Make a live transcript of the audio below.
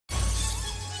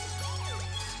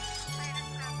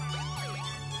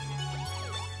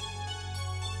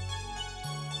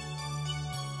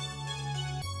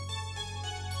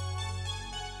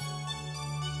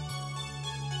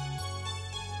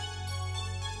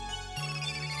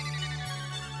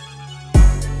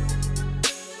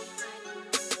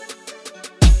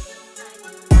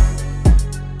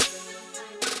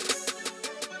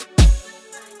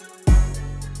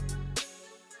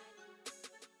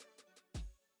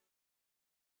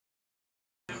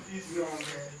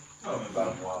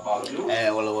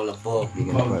wala boobu.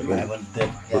 bàyyi ba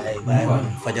dëkk bàyyi ba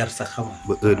fajar sax xam nga.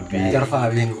 ba heure bii jarfa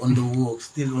bi on the walk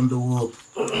still on the walk.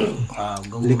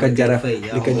 waaw li ko jara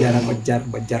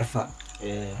ba jarfa.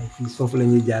 foofu la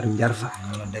ñuy jaar njarfa.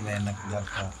 noonu la demee nag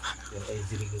jarfa ay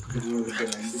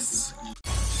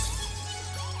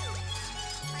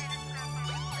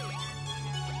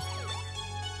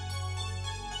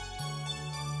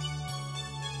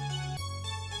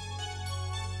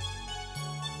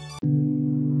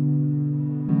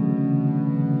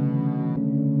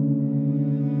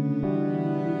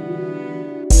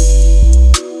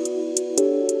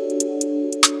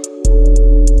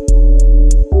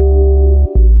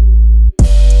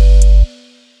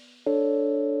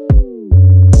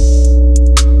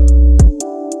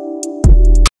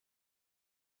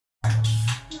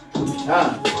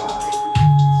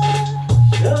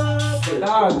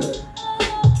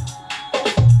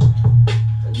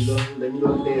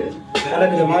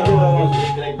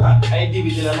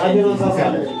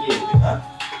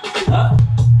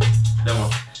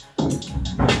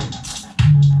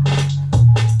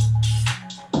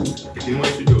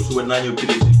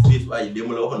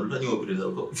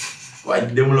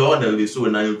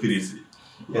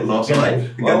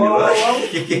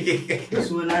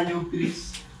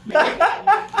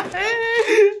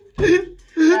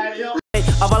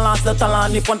Avalanche de talent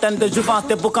ni fontaine de jouvence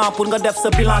te boucan pour nga def sa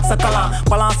bilan sa kalan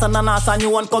balance sa nana sa ñu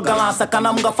won ko galant sa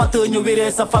kanam nga fatt ñu wiré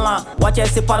sa falan wàccee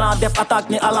si parent def attaque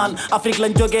ni alan Afrique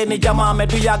lañ jógee ni jama mais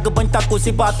du yàgg bañ takku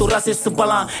si baatu raciste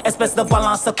blanc espèce de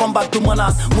balance sa combat du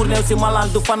menace mur néew si malaan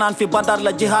du fanaan fi badar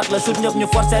la jihad la shoot ñëpp ñu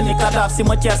forcé ni kadaf si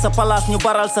matière sa place ñu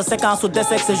baral sa séquence su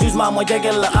desek sa jugement moo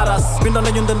jegeel la aras bindoon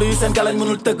nañu ndënd yu seen galañ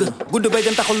mënul tëgg gudd bay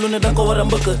dem taxul lu ne danga ko war a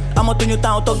mbëkk amatuñu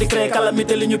temps toog di créer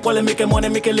calamité li ñu polémique moo ne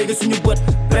mique léegi suñu bët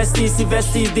Presti si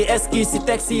vesti di eski si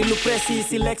taxi lu précis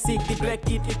si lexique di break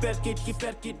it hyperkit ki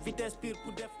perkit vitesse pure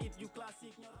pour def it yu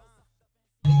classique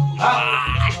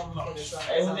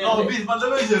non bis man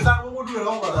damay jël sax mu dugal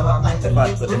xam nga dara maa ngi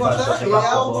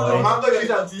koy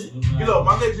bisanti kilo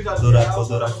maa ngi koy bisanti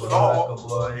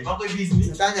maa koy bis ni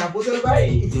tanya botol bay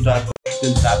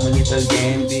Start my little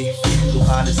game be too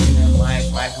hard to see the mic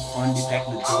microphone detect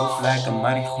the dope like a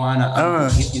marijuana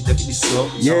hit you the soap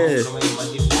yeah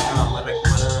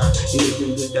you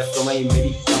do that for my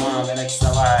medic come on when I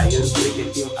saw you break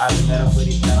it you I'll never put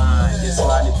it down just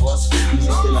why the boss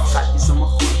music in a hot is my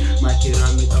my kid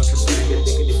on me don't take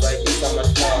the bike is my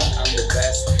car I'm the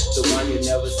best the one you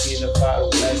never see the far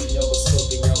west never spoke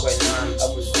in your way on I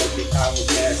was the I'm the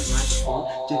best microphone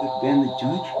take a band the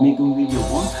joint make them with your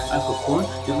one I could point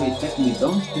the way take me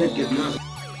down let get now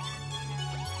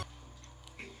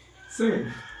sing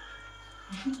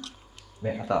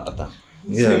mais attends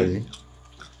yeah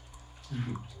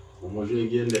on va jouer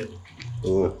gueule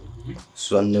oh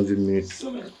 69 minutes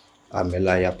ah mais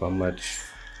là il y a pas match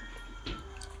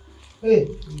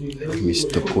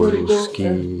Mr. Kolosky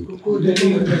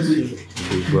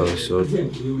Breuss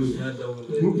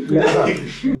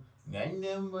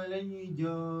Gandem bala ñuy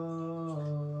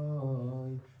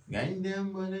jooy gandem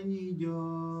bala ñuy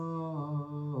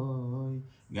jooy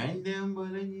gandem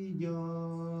bala ñuy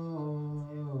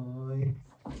jooy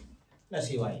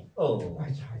nasi waay oh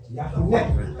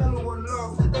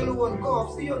dalu woon koof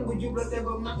si yoon bu jubla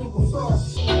tego matu ko soof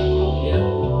yeah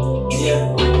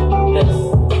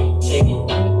check it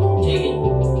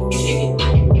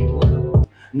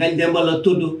ngañ demba la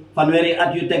tudd fanweeri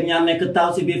at yu teg ñaar nekk taaw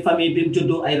si biir famille bi mu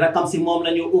juddu ay rakam si moom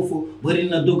lañu ufu bëri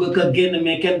na dugg ka génn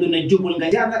mais kenn du ne jubul nga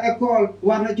jaar na école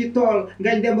war na ci tool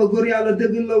ngañ demba góor yàlla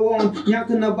dëgg la woon ñàkk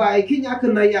na baay ki ñàkk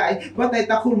na yaay ba tey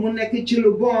taxul mu nekk ci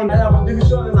lu bon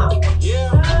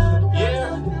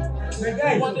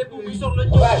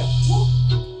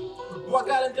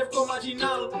Wakalan def ko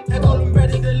marginal école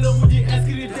mbedd de lëmu ji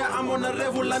inscrit amoon na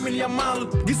rêve Lamine Yamal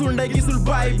gisul ndey gisul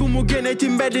baay bu mu génnee ci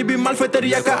mbedd bi malfaiteur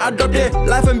yaka adopté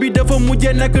life bi dafa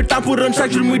mujjee nekk temporaire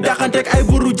chaque jour muy daxanteeg ay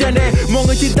buru jënde moo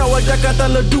nga ci dawal Jakarta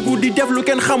la dugg di def lu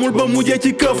kenn xamul ba mujjee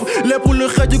ci këf lépp lu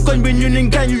xëju koñ bi ñu ni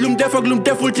ngañ lum def ak lum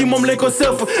deful ci moom lañ ko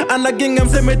sëf ànd ak gengam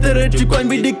semetere ci koñ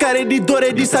bi di carré di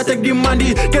doré di sàcc ak di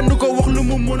mandi kenn du ko wax lu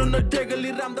mu mënoon a dégg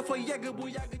li ram dafa yegg bu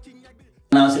yàgg ci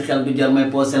naaw si xel du jar may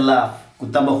posé laaf ku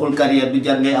tabaxul carrière du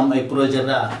jar ngay am ay projet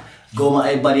raar gawma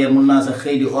ay barrière mun naa sa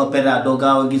xëy di opéra doo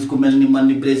gaaw a gis ku mel ni man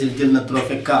ni Brésil jël na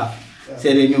trophée CAF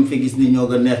séeréer ñoom fi gis ni ñoo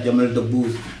gën neex jamal de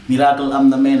buus miracle am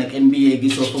na may nag NBA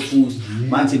gisoo fa puus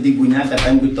maa ngi si diggu ñàkka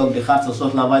tañ bi toog di xaar sa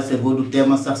sos lavage cerveau du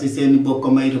teema sax si seeni bopp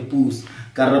ko may repousse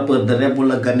car rappeur de rap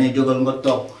la ganee jógal nga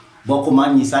toog bokku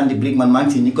maan ñi sànni brique man maa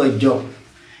ngi si ñi koy job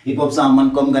hip hop sans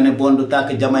man comme nga ne bon du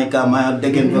tàkk Jamaïca maa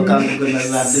dégg vocal bu gën a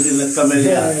la dégg la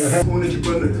camélia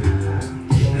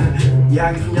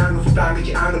yaa ngi fi ñaa nga fu tàng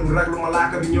ci ànd bu raglu ma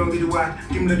laaka bi ñoo ngi di waaj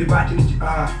tim la di bàcc ni ci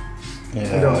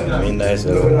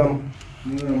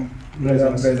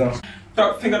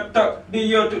toog fi nga toog di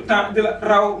yootu temps di la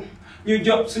raw ñu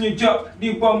job suñu job di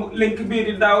bomb link bii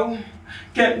di daw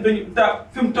kenn duñu daw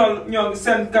fi mu toll ñoo ngi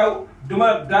seen kaw duma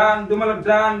la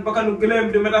daan bakkanu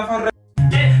gëléem du métaphore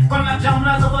kon nag jàmm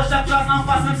la dafa chaque classe en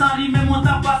face même sans rime mon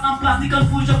temps passe en place ni kan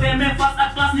fu je fais mes face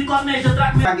ak classe ni cornet je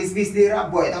traque maa gis bis di rap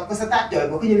boy daf ko sa taat jooy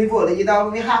boo ko ñu niveau dañuy daw ba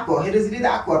muy xaar ko xëy di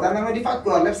d'accord daan na ma di faj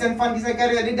ko lépp seen fan gi sa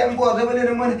carrière di dem boor dama leen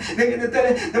a mën da ngeen a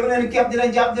tële dama leen kepp di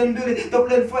leen jàpp den duli topp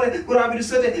leen fële courant bi di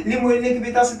sote li mooy link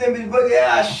bi tas système bi bëgg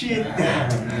shit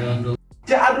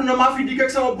te àdduna maa fi digg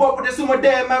ak sama bopp te su ma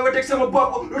dee may weteeg sama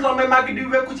bopp lu tax may màgg di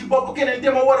wekku ci bopp keneen te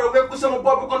ma war a wekku sama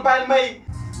bopp kon bàyyil may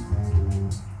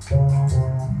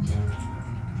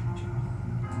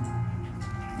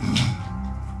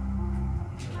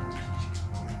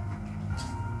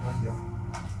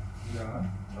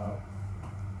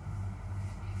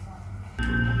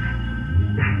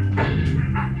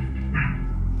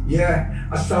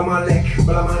asama lekk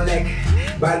bala ma lekk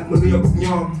bàyyi ma nuyoo ak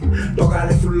ñoom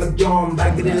toogaale ful ak joom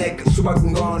dagg di lekk suba ak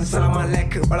ngoon salama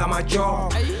lekk bala ma joom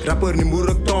rappeur ni mbuur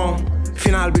ak toom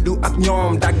final bi du ak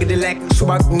ñoom dagg di lekk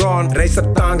suba ak ngoon rey sa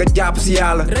temps nga jàpp si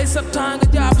yàlla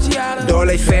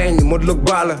dooley feeñ Modou Lo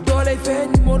Balla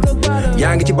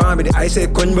yaa ngi ci ban bi di ay say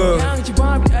koñ ba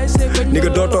ni nga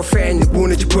dootoo feeñ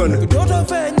buune ci pën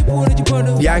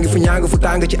yaa ngi fu ñaa ngi fu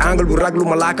tàng ci angle bu raglu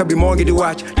ma laaka bi moo ngi di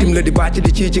wàcc tim la di bàcc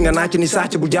di ci nga naaj ni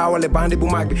sàcc bu jaawale bandi bu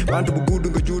mag bi bant bu gudd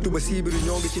nga juutu ba siibiru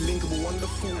ñoo ngi ci link bu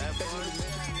wonderful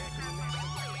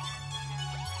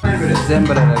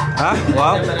Zembere rek ah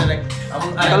waaw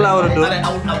kan laa war a dóor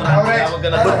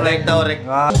bët rek daw rek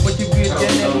waaw ba ci biir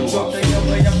génneelu job te yow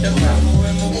nga yam dem naa mu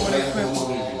wéy moom wala fépp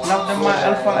ndaxte maay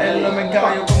alpha et l'oméga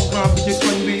yow comme grand bi ci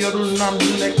koñ bi yorul naam du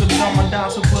lekk dama dans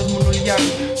sa bës mënul yàgg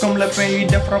comme le pain yi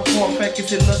def rapport fekk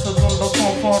si la sa zone de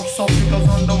confort soppi ko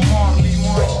zone de mort lii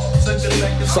mooy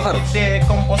soxar dee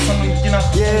comme posanu jinax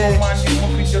maan yi ma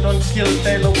fi jodoon kill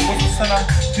tey la ko ci sanam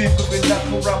fii ko fi ndax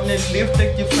rap ne Liff teg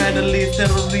ci fin de liste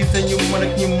terroriste ñu mën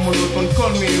ak ñi mënul kon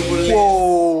call me bu lii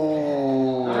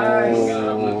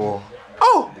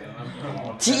oh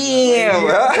damn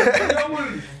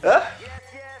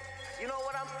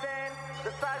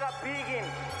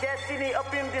Destiny up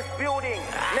in this building,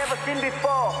 never seen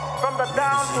before. From the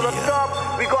down to the top,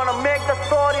 we're gonna make the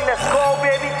story. Let's go,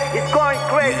 baby. It's going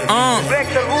crazy. Break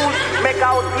the rules, make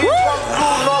our dreams come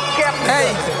true. No cap. Hey,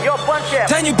 yo, Punchef.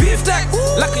 Tell you beef tag,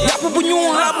 like a yap bu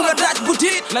ñu rap nga daj bu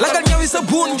tiit. Lagal ñëwi sa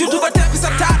buun, jutu ba teg sa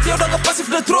taat. Yow da nga passif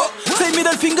de trop. Say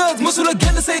middle fingers, mësula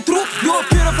génn say trou. You a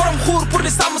pire borom xuur pour di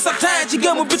sàmm sa teen. Ci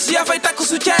gëmu bitch yaa fay takk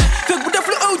soutien. Fekk bu def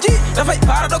lu OG, dafay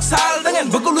paradoxal. Da ngeen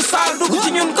bëgg lu sal, dugg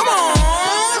ci ñun, come on.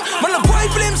 Man la boy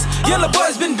Blims, yéen la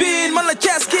boys bin biin. Man la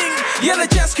chess king, yéen la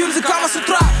chess kills si Kama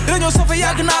Sutra. Réunion soo fa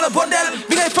yàgg naa la bondel.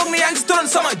 Bi ngay foog ni yaa ngi si turan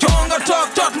sama jon nga toog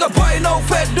toog nga boy no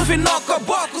fake du fi nokk ko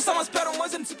bokk sama spero mooy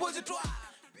seen suppositoire.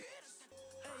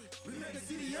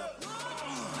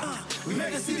 We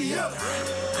make the city up.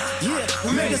 Yeah,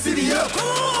 we make the city up.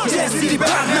 Yeah, city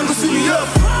back, number city up.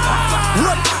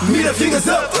 What? Me the fingers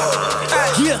up.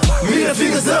 Yeah, me the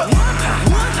fingers up.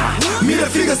 Me the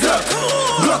fingers up.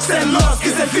 Blocks and lost,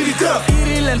 kiss and fill it up.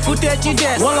 Iril and footage in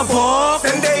death. Walla pop.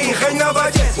 Sunday, hang na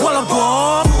budget. Walla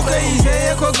pop. Okay,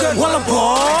 yeah, go good. Walla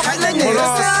pop.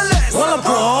 Walla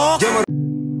pop.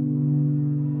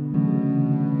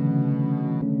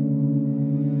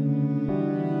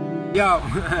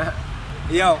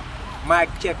 Yo, mic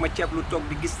check ma ceeb lu toog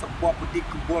di gis sa bopp dikk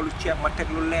boolu ceeb ma teg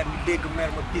lu leer ni dégg mer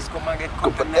ma bis ko maa ngi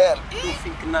conteneur du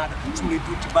fink naada su ngay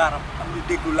duuti baaram am lu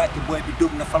dégg lu laajte booy bi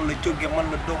dóob na fan la jógee man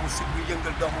la doomu sit bu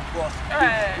yëngal doomu boos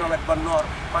nawet ba noor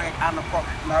maa ngi ànd ko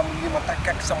maa mu ñi ma takk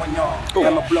ak sama ñoor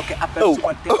dama bloqué appel su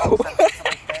ma teg sama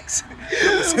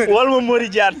texte wal ma Mori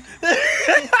Diane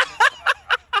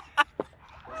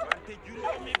wante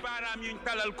juróomi baaraam yuñ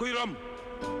talal kuy rom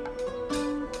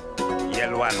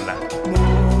yelwaan la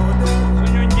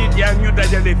suñu njiit yaa ñu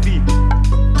dajale fii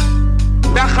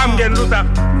ndax xam ngeen lu tax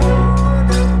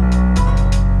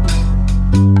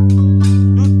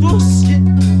du tus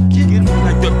ngir mun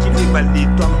a jot ci ndimbal lii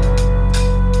tom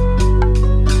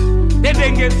dede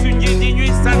ngeen suñu njiit yi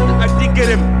ñuy sant ak di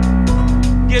gërëm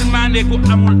ngir maande ku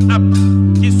amul ab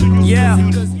ci suñu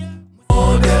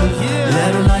model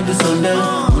leeru naaj du sondel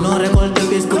munoo récolter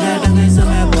bis ku ne dangay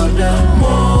semé bordel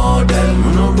model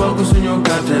munoo bokk suñu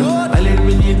cartel alir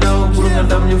bi di daw pour nga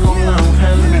dam ñu foog na am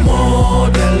xel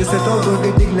model c'est todo de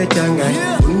digle càngaay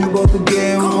pour ñu bokk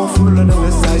géew moo ful la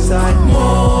danga saay saay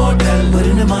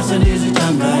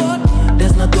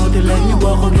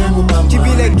ci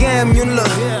bile game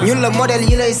ñun la modèle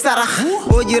yi lay sarax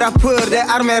boo ji rappeur de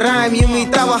armée rhyme yi muy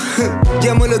tabax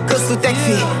jéem a la gëstu teg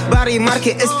fi bari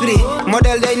marqué esprit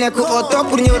modèle day nekk au top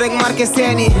pour ñëw rek marqué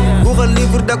seeni guuxal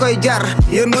livre da koy jar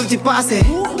yëndul ci passé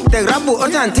teg rap bu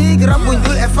authentique rap buñ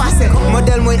dul effacé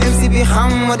modèle mooy MC bi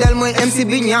xam modèle mooy MC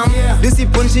bi ñam du si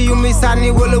punch yu muy sànni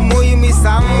wala moo yu muy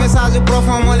sàmm message yu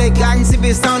profond moo lay gaañ si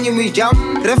biir sound yu muy jam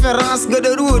référence nga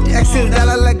de route excel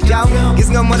dalal ak jam gis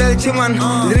nga modèle ci man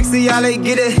lyrics yaa lay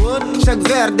guidé chaque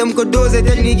vers dem ko dosé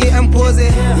technique yi imposé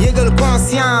yëgal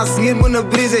conscience ngir mën a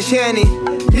briser chaîne yi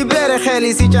libéré xel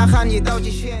yi si caaxaan yi daw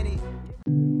ci chaîne yi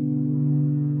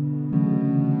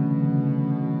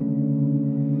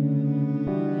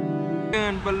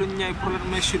balu ñay pour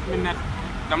la shoot mi net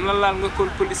dam la laal nga kol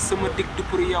police sama dig du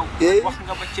pour yow wax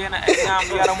nga ba ceena ay ñaam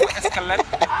yaramu escalade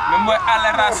même boy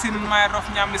aller racine may rof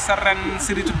ñam li sa ren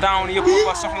siritu down yëpp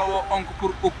ko soxla wo onk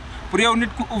pour yow nit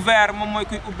ku ouvert mom moy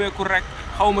kuy ubbeeku rek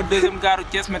xawma deuxième garu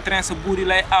Thiès mais train sa bouri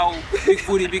lay aw big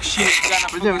bouri big shit gana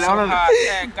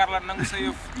Karla nangu sa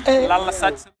yëf lal la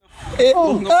sacc sa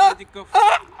wax nga ko di keuf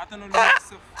atanu lu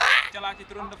seuf cala ci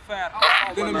trône de fer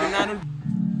gënum bi nanul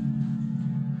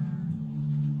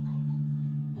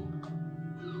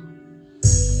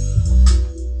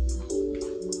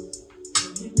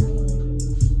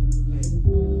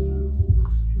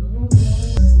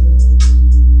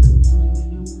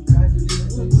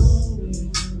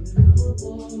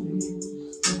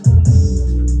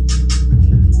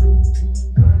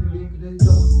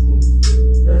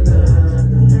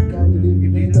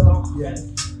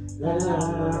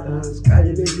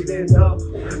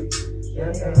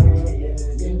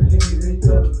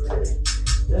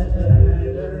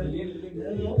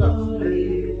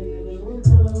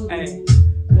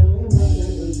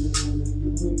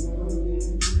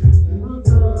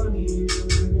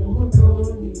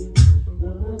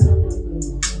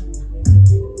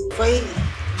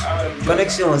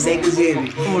connexion 5G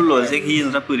bi amul loolu c'est que yéen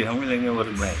rappeurs yi xam nga la ngeen war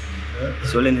a bàyyi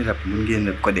soo leen di rap mën ngeen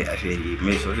a coder affaire yi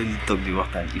mais soo leen di toog di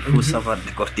waxtaan il faut savoir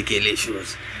décortiquer les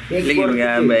choses léegi nga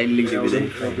bàyyi link bi day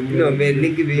non mais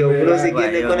link bi yow mënoo si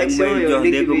génne connexion yow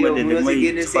link bi yow mënoo si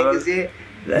génne 5G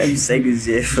 5G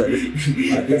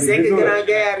 5 grand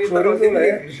gaillard yu taxaw si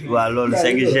link waaw loolu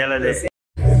 5G la de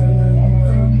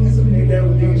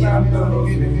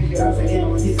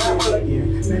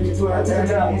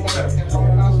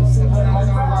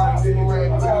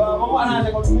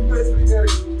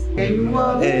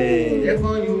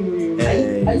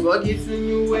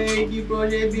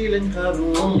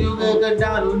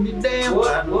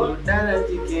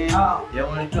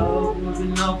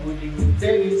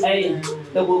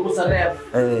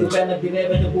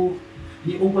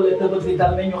di umpale tëbëg di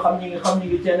dal mais ñu xam ñi nga xam ñi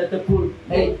ngi ceene te poul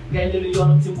hey gaynde lu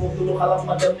yoonam si moom du lu xalam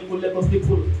ma dem ni mu léppam di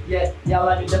poul ye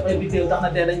yàlla ñu def ay vidéo tax na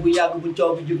dee dañ bu yàgg buñ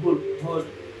coow bi jugul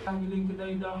Kayniou Link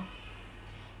day dox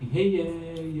hey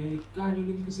Kayniou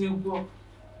Link seen bopp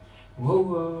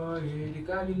wow di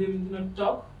Kayniou Link dina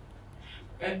topp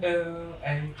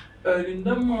early in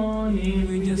the morning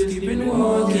we just keep it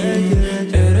walking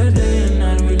every day and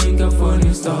night we link up for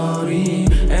new story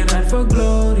and ride for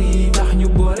glory tax ñu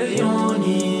boole yoon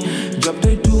yi job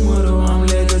day tomorrow am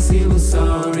legacy with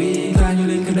sorry Kayniou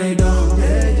Link day dox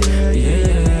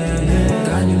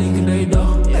Kayniou Link day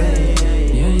dox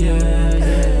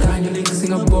Kayniou Link si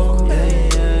nga bokk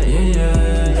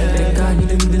Kayniou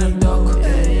Link dina toog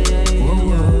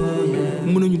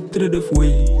mënuñu tëdd def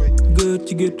wéy gët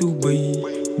ci géttu bëy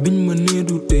biñ ma nee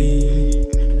du tey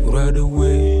right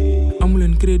away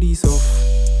amuleen crédit sof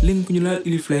link ñu laal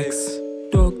ili flex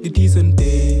toog di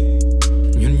tiisante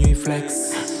ñun ñuy flex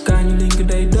Kayniou Link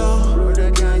day dox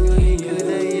Kayniou Link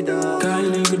day dox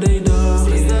Kayniou Link day dox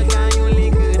Kayniou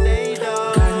Link day dox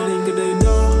Kayniou Link day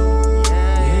dox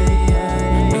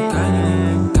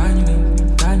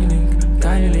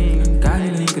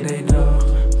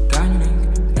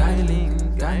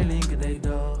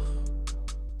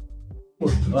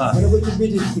waaw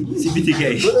si biti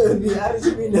kay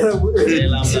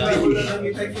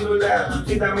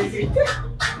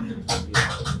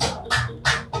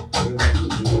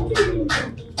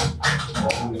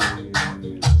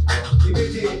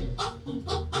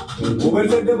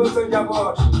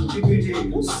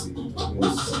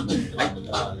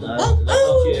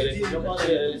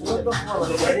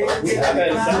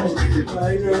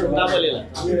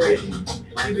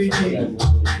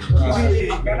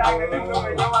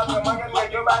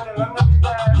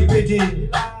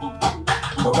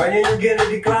Pokoknya ñu génn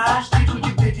di clash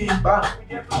ci biti ba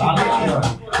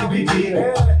ci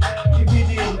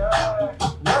biti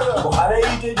bu xale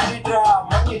yi te di trap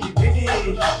mag ñi ci biti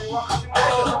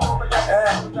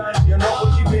you know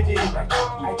ci biti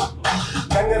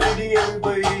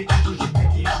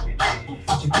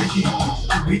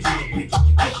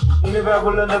bu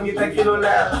lëndëm ñu teg fi lu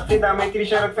leer fi damay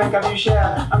tricher ak fenkat yu cher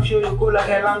am show yu cool ak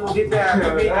ay langue vipère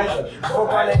bi faut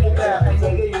parler vipère ay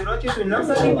liggéey yu rocci suñ nam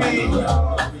sa libi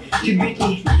ci biti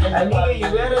ay liggéey yu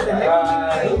weere de nekk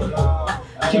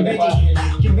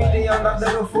ci biti yow ndax da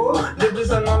nga foo dëgg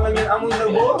sa noonu la ñun amuñ la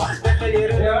boo defal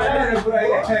yére dama leen nekk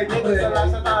sa la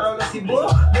sa taaraw la si boo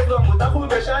def romb taxul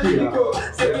nga changé di ko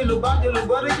seppi lu baax lu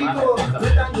bon ci ko lu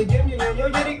tàng jëm ñu ñoo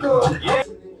jëri ko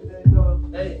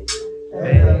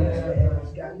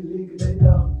Kayniou Link day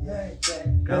dox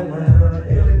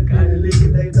Kayniou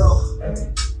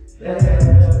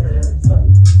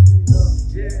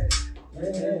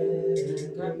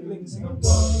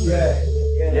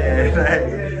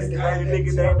Link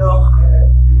day dox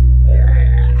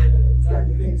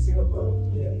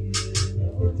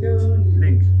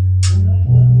Link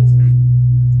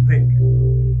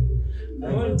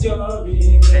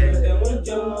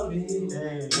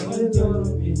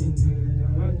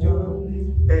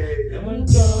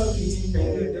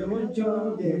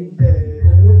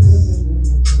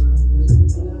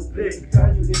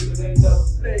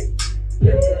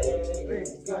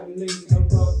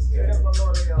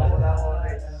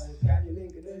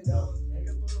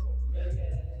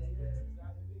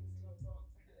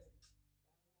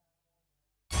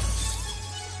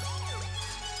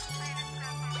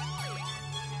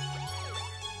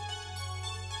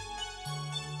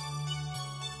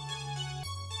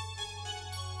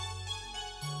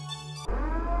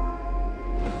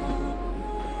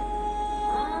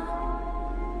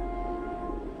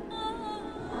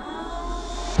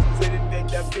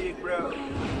that big, bro.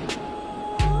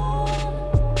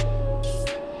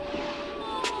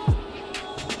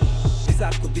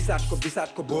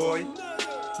 Bisaat ko boy.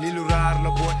 Lii lu raar la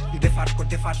boy. ñu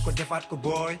defaat ko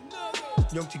boy.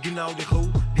 ñoo ngi ci ginnaaw di xëw.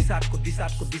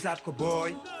 bisaat ko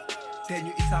boy. te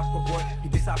ñu isaab ko boy. ñu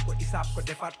isaab ko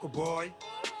defaat ko boy.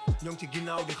 ñoo ngi ci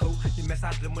ginnaaw di xëw. di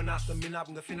message la menace la minab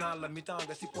nga final la mi-temps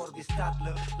nga support bi stade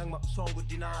la. nag ma songu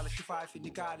dinaa la chifaay fi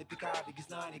nikaani pikaadi gis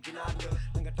naa ni ginaar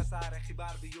nga nga tasaare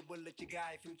xibaar bi yóbbal la ci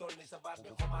gaay fi mu toll ni sa baat bi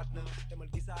xomaat na demal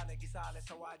gisaale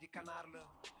sa waa ji kanaar la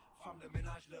femme de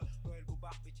ménage la doyel bu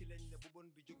baax bi ci lañ ne bu bon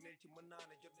bi jóg nañ ci mën naa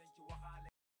ne jot nañ ci waxaale